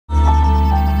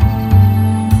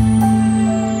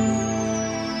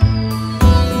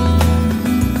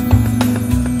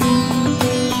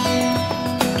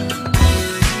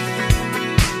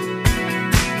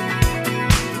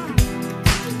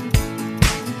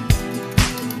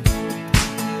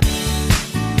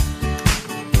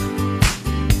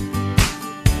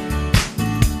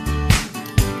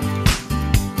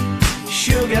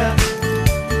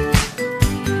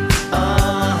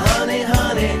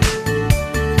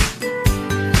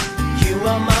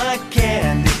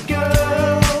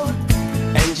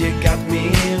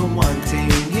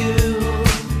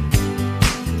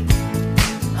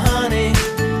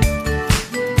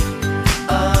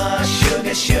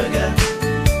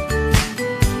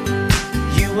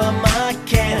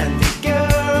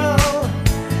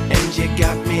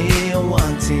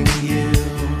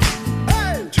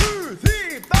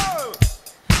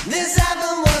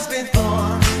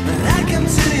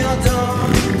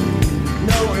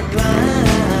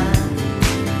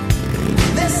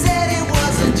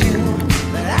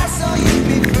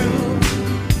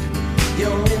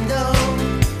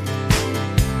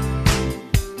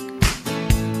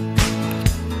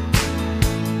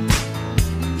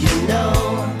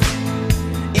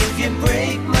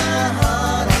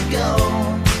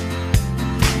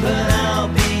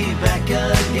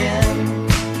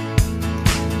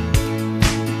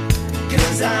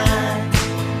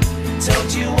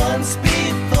told you once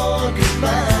before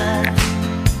goodbye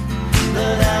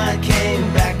that I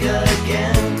came back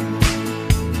again.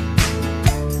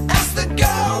 Asked the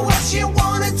girl what she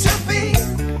wanted to be.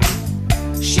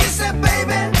 She said,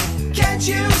 baby, can't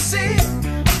you see?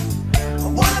 I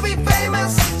wanna be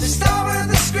famous, the star of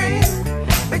the screen,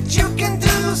 but you can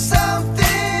do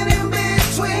something in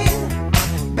between.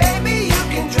 Baby, you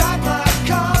can drive my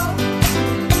car.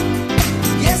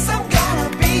 Yes, I'm gonna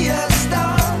be a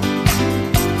star.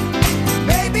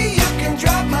 Baby, you can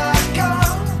drive my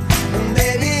car. And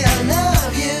baby, I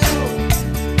love you.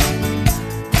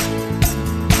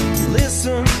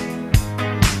 Listen,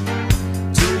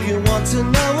 do you want to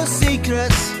know a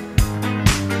secret?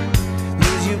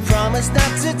 Will you promise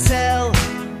not to tell?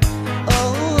 Oh,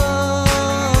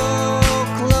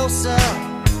 closer.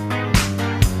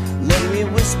 Let me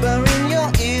whisper in your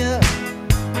ear.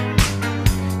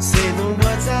 Say the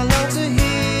words I long to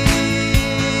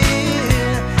hear.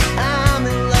 I'm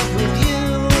in love with you.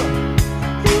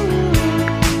 Ooh.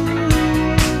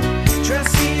 Try to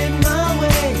see it my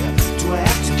way. Do I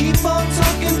have to keep on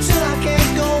talking till I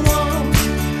can't go on?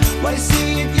 Why see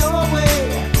it your way?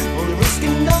 Only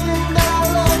risking knowing that our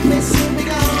love may soon be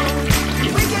gone.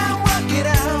 We can work it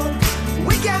out.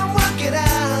 We can work it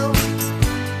out.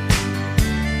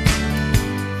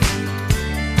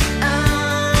 I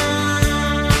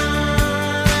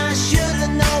should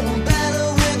have known better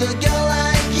with a girl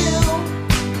like you,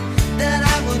 that I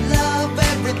would love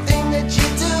everything that you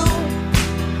do,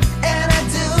 and I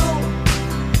do.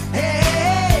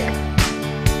 Hey,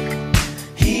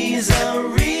 he's a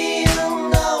real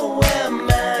nowhere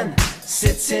man,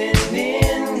 sitting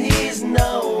in his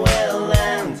nowhere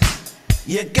land.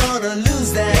 You're gonna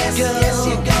lose that girl. Yes,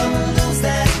 you're gonna lose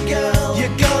that girl.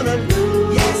 You're gonna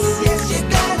lose. Yes, you're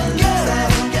gonna lose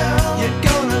that girl. You're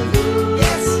gonna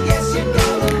lose. Yes, you're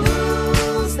gonna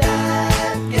lose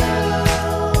that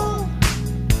girl.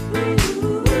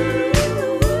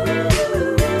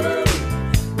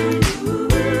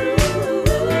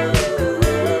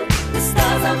 The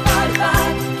stars are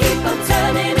 45, keep on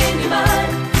turning in your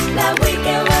mind. Now we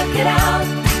can work it out.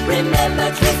 Remember,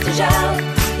 twist and shout.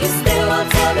 You still won't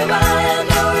tell me why, and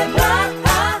no reply.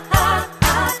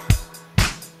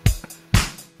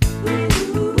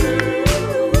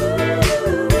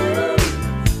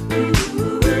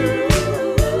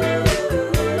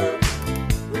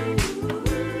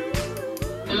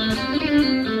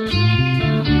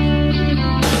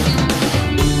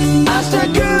 Asked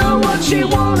that girl what she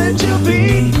wanted to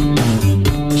be.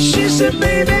 She said,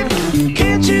 baby,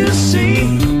 can't you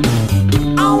see?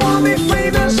 I wanna be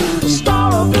famous, the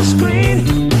star of the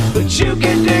screen, but you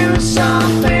can do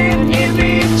something in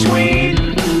between.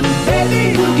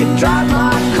 Baby, you can drive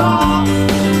my car.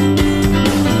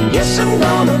 Yes, I'm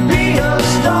gonna be a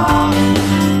star.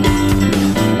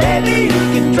 Baby, you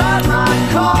can drive my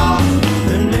car.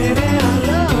 And baby, I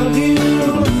love you.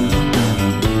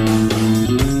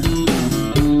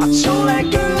 I told that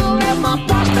girl that my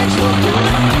prospects were good.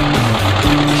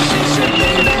 She said,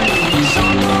 baby, it's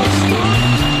almost good.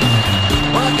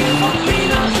 Working for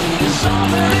peanuts is all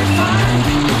very fine,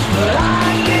 but I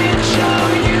can show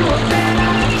you a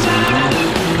better time.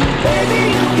 Baby,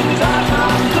 you can drive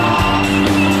my car.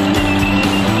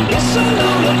 Yes, I'm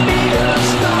gonna be a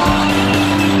star.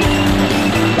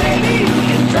 Baby, you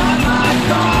can drive my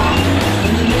car.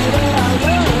 And baby, I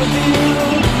love you.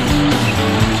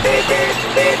 Beep, beep,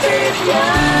 beep, beep,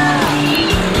 yeah.